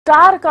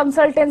Star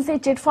consultancy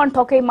chit fund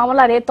ठकई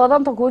मामला रे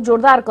तदंत को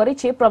जोरदार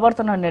करिछि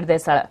प्रवर्तन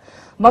निर्देशालय।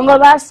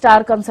 मंगलवार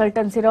स्टार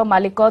कंसल्टेंसी रो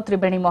मालिक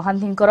त्रिवेणी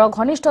मोहांती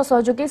घनिष्ठ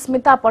सहयोगी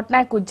स्मिता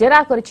पटनायक को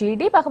जेरा करिछि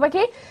ईडी।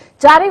 पाखपाखि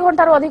 4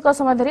 घंटार अधिक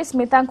समय धरी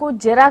स्मिता को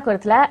जेरा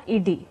करथिला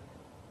ईडी।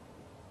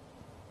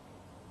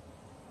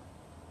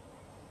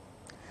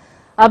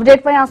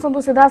 अपडेट पर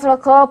आसतु सीधा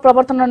सड़क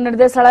प्रवर्तन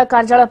निर्देशालय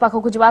कार्यालय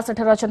पाखक जावा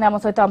सेठर अछन हम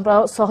सहित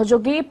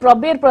सहयोगी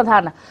प्रबीर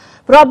प्रधान।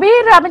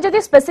 प्रबीर आम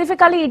जदि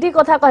स्पेसिफिकाली ईडी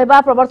कथा कहबा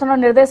प्रवर्तन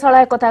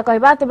निर्देशालय कथा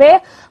कहबा तबे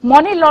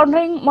मनी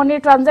लॉन्ड्रिंग मनी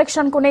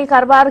ट्रांजैक्शन को नहीं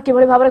कारबार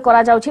किभଳି भाबरे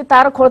करा जाउछि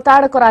तार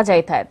खोलताड़ करा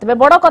जाय थाए। तबे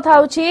बड़ कथा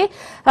होछि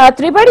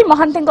त्रिवेणी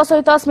मोहांती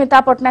सहित स्मिता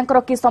पटनायक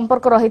की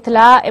संपर्क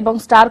रहितला एवं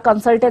स्टार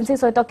कंसल्टेंसी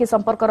सहित की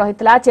संपर्क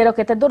रहितला चेर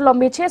केते दूर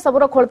लंबी छे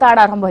सबरो खोलताड़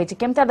आरंभ होइछि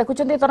केमता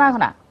देखुचंती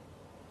तनाघना।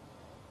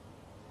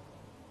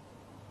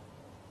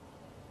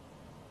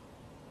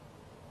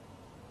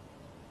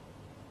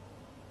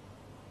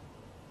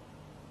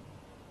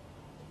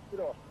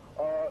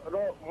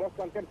 मोस्ट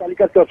वांटेड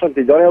तालिका से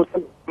अछंती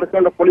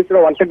जने पुलिस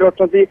रो वांटेड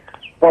अछंती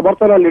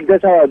प्रवर्तन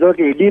निर्देशालय जो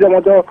कि ईडी रो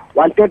मधो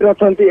वांटेड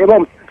अछंती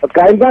एवं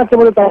क्राइम ब्रांच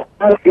मधो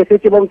तार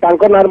केसीसी एवं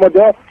तांकर नार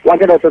मधो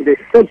वांटेड अछंती।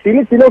 तो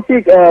तीनोटी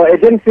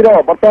एजेंसी रो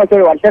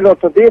वर्तमान वांटेड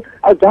अछंती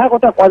आ जहा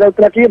कथा कह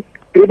जाउतला कि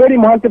त्रिवेणी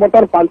मोहांती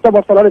वर्तमान 5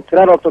 वर्ष हेलानी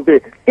छेरार अछंती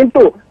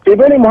किंतु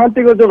त्रिवेणी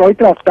मोहांती जो रही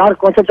स्टार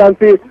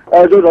कंसल्टेंसी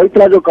जो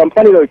रही जो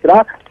कंपनी रही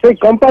से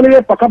कंपनी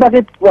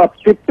पखापाखि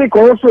 50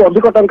 करोड़ से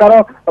अधिक टंकार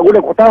गोटे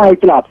घोटाला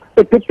होता।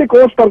 तो 50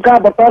 करोड़ टंका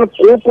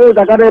बर्तमान को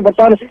जगह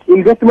बर्तमान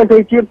इन्वेस्टमेंट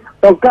होती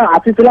टंका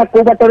आसीला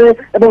को बाटर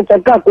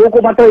टंका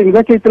को बाटर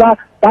इन्वेस्ट होता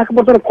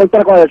बर्तमान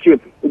खोलतार कर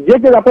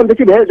आप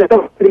देखिए जो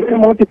त्रिवेणी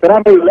मोहांती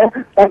फेरार होगले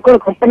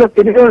कंपनी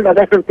 3 जन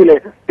डायरेक्टर थे।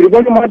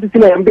 त्रिवेणी मोहांती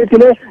थे एमडी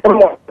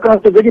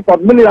थे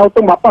पद्मिनी राउत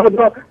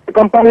बापा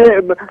कंपनी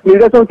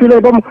निर्देशक थे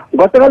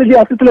गतकाल जी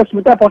आसी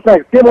स्मिता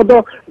पटनायक सी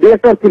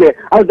डायरेक्टर थे।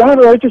 आ जहाँ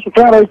रही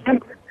सूचना रही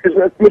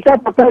स्मिता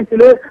पटनायक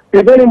थे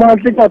त्रिवेणी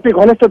मोहांती अति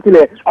घनिष्ठ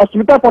थे। और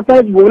स्मिता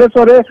पटनायक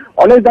भुवनेश्वर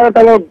अनेक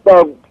जगह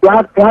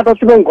फ्लाट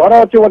अच्छी घर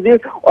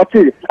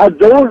अच्छी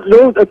जो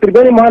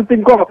त्रिवेणी मोहांती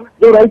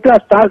जो रही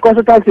स्टार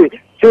कंसल्टेंसी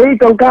से ही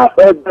टंका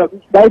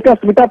दायित्व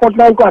स्मिता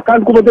पटनायक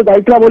अकाउंट को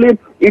दायित्व बोली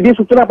ईडी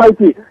सूचना पाई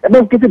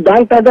किसी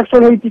बैंक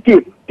ट्रांजाक्शन होती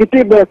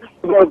किसी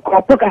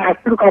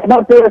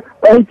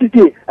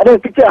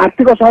किसी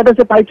आर्थिक सहायता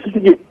से पाई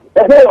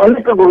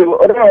अनेक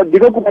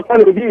दिग को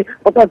बर्तमान ईडी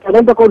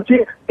तदंत कर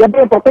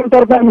प्रथम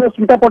थर पर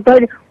स्मिता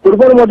पटनायक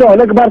पूर्व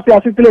अनेक बार से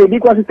आसी ईडी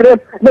को आसी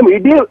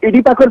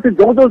ईडी पाखे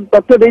जो जो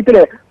तथ्य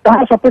देते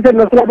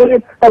सफिसीयंट नसला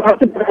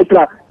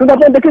किंतु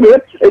आप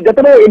देखिए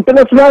जिते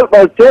इंटरनेशनल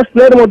चेस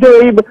प्लेयर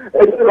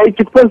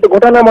चिटफंड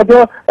घटना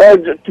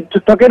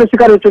ठकेर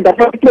शिकार होती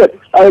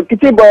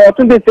किसी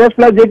अच्छा चेस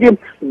प्लेयर जे कि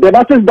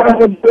देवाशीष दास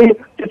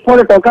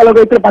चिटफंड टंका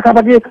लगे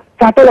पाखापाखि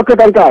 7 लाख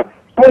टंका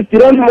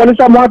चिरंजी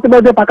मनीषा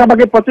महांती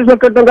पाखापाखि 25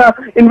 लाख टंका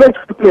इन्वेस्ट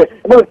करते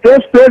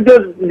चेस प्लेयर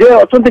जे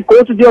अच्छा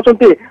कोच जी अच्छा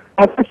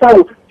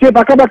साहू सी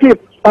पाखापाखि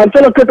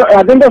 5 लाख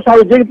राजेन्द्र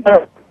साहू जे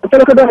 5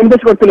 लाख टका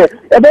इन्वेस्ट करते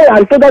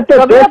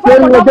अंतर्जातीय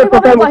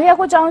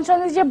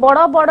बड़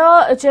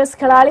बड़ चेस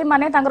खेलाड़ी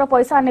माने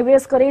पैसा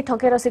निवेश करी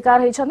ठकेर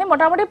शिकार होती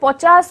मोटामोटी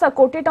 50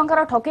 कोटी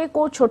टंकार ठके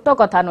को छोट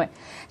कथा नुहे।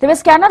 तेज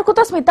स्कैनर को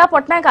तो स्मिता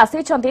पटनायक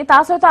आसी सहित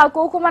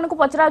आउ को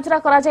पचरा उचरा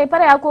कर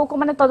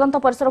तदंत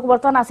परिसर को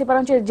बर्तमान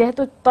आसीपारे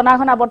जेहेतु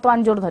तनाघना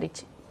बर्तमान जोर धरी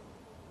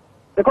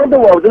देखो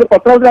जो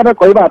पचरा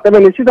कहवा तेज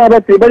निश्चित भाव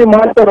त्रिवेणी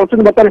मोहांती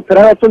रोचन बर्तमान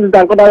फेरार अच्छे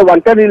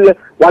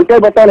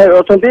वांटेड बर्तमान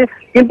अच्छी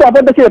किंतु आप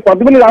देखिए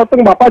पद्मिनी राउत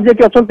बापा जी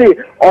की अच्छा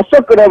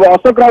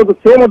अशोक राउत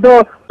से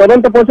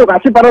तदंत परिसर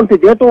आसीपारती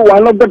जेहेतु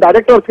वन ऑफ द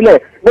डायरेक्टर थे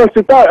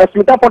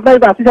स्मिता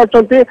पटनायक आसी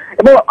सारी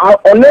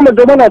अन्य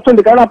जो मैंने अच्छा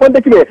कारण आप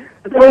देखिए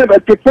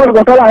चिटफंड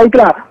घोटाला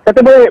होता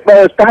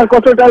से स्टार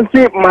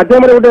कंसल्टेंसी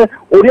मध्यम गोटे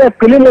ओडिया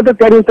फिल्म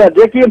होता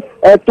जे कि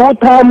तू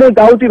था मु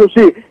जाऊँगी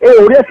ऋषि ये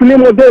ओडिया फिल्म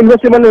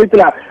इन्वेस्टमेंट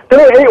होता तेज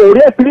ये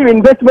ओडिया फिल्म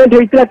इन्वेस्टमेंट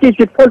होता कि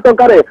चिटफंड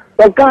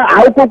टंका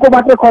आउ को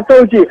बाटे खर्च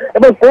होती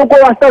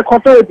बाटे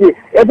खर्च होती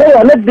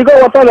अनेक दिग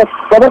बर्तमान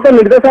प्रवर्तन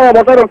निर्देशालय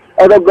बर्तमान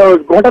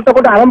घंटा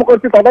चकट आरंभ कर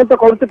तदंत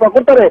कर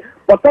प्रकृत में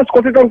 50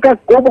 कोटी टंका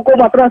को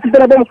बाटर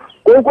आसाला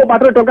को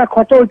बाटर टंका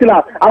खर्च होता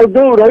आ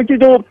जो रही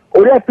जो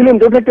ओडिया फिल्म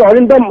जो कि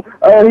अरिंदम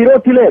हीरो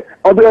थे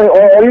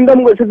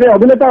अरिंदम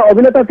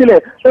अभिनेता थे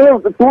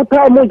तू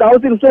था मु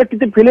जाऊँगी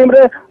किसी फिल्म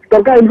रे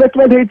टंका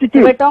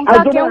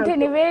इन्वेस्टमेंट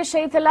निवेश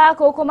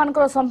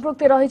होता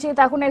संपृक्ति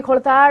रही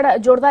खोलताड़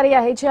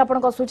जोरदारिया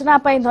सूचना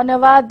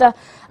धन्यवाद।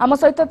 आम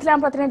सहित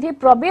प्रतिनिधि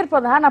प्रबीर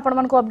प्रधान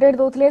आपण अपडेट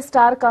दौले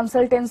स्टार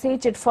कंसल्टेंसी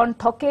चिटफंड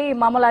ठके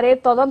मामला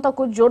तदंत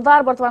को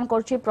जोरदार बर्तमान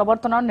कर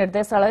प्रवर्तन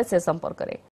निर्देशालय से संपर्क में।